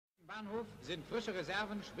Bahnhof sind frische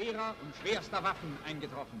Reserven schwerer und schwerster Waffen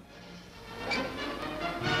eingetroffen.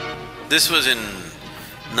 This was in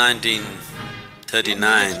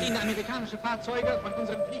 1939. Stehen amerikanische Fahrzeuge von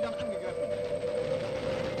unseren Fliegern angegriffen.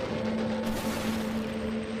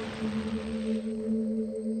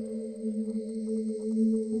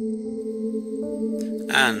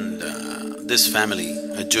 And this family,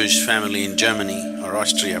 a Jewish family in Germany or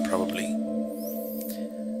Austria probably,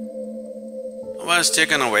 was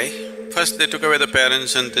taken away. First they took away the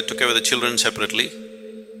parents and they took away the children separately.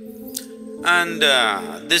 And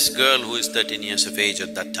this girl who is 13 years of age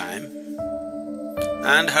at that time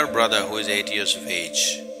and her brother who is 8 years of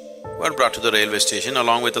age were brought to the railway station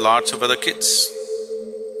along with lots of other kids.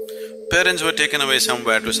 Parents were taken away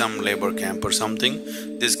somewhere to some labor camp or something.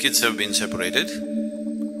 These kids have been separated.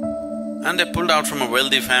 And they pulled out from a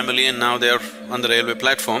wealthy family and now they're on the railway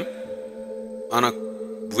platform on a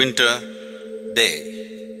winter day.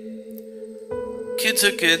 Kids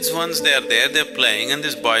are kids, once they are there, they're playing and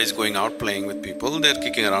this boy is going out playing with people, they're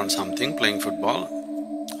kicking around something, playing football,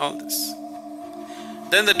 all this.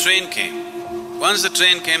 Then the train came. Once the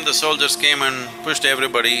train came, the soldiers came and pushed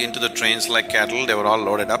everybody into the trains like cattle, they were all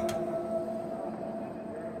loaded up.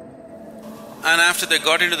 And after they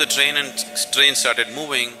got into the train and train started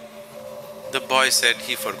moving, the boy said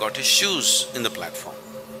he forgot his shoes in the platform.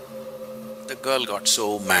 The girl got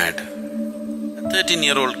so mad. A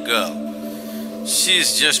 13-year-old girl,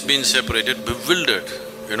 she's just been separated, bewildered,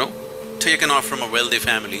 taken off from a wealthy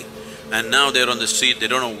family and now they're on the street, they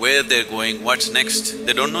don't know where they're going, what's next,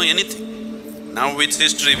 they don't know anything. Now with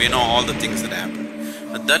history, we know all the things that happen.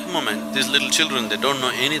 At that moment, these little children, they don't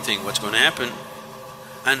know anything, what's going to happen.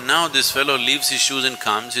 And now this fellow leaves his shoes and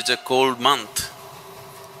comes, it's a cold month.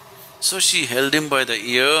 So she held him by the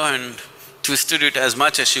ear and twisted it as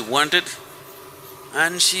much as she wanted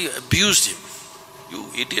and she abused him. You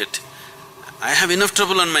idiot, I have enough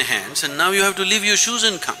trouble on my hands and now you have to leave your shoes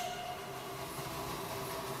and come.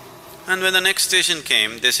 And when the next station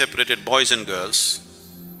came, they separated boys and girls.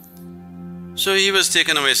 So he was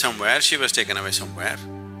taken away somewhere, she was taken away somewhere.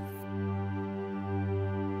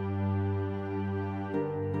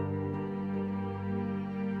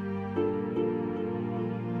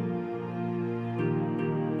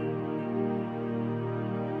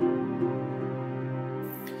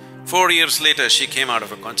 4 years later, she came out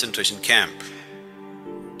of a concentration camp,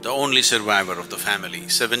 the only survivor of the family.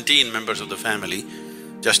 17 members of the family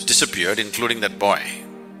just disappeared, including that boy.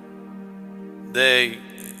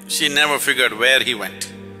 She never figured where he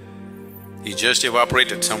went. He just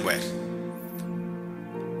evaporated somewhere.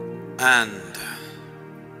 And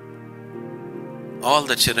all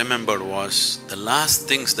that she remembered was the last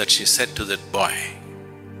things that she said to that boy.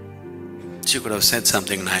 She could have said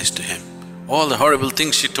something nice to him. All the horrible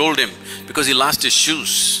things she told him because he lost his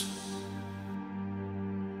shoes.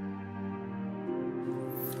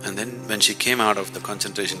 And then when she came out of the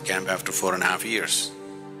concentration camp after 4.5 years,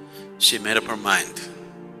 she made up her mind.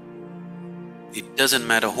 It doesn't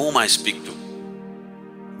matter whom I speak to.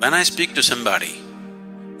 When I speak to somebody,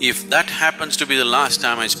 if that happens to be the last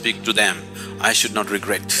time I speak to them, I should not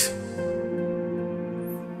regret.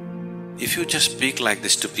 If you just speak like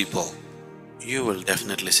this to people, you will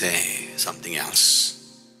definitely say something else.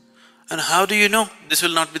 And how do you know this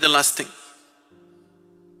will not be the last thing?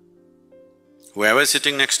 Whoever is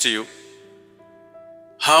sitting next to you,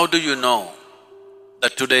 how do you know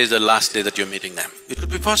that today is the last day that you're meeting them? It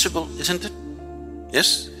could be possible, isn't it?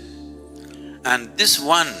 Yes? And this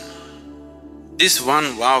one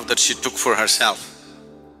vow that she took for herself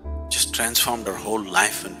just transformed her whole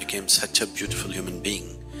life and became such a beautiful human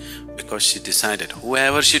being because she decided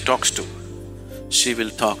whoever she talks to, she will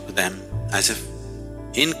talk to them as if,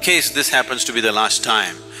 in case this happens to be the last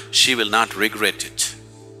time, she will not regret it.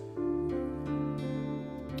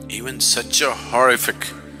 Even such a horrific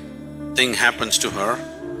thing happens to her,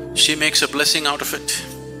 she makes a blessing out of it.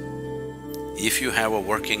 If you have a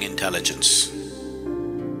working intelligence,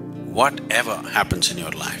 whatever happens in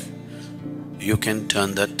your life, you can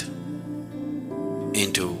turn that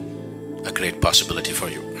into a great possibility for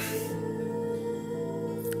you.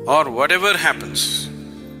 Or whatever happens,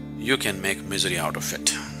 you can make misery out of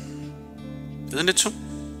it. Isn't it so?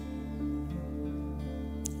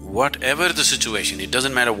 Whatever the situation, it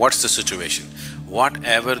doesn't matter what's the situation,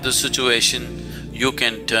 whatever the situation, you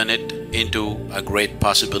can turn it into a great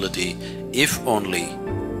possibility if only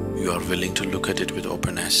you are willing to look at it with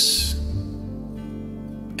openness.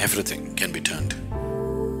 Everything can be turned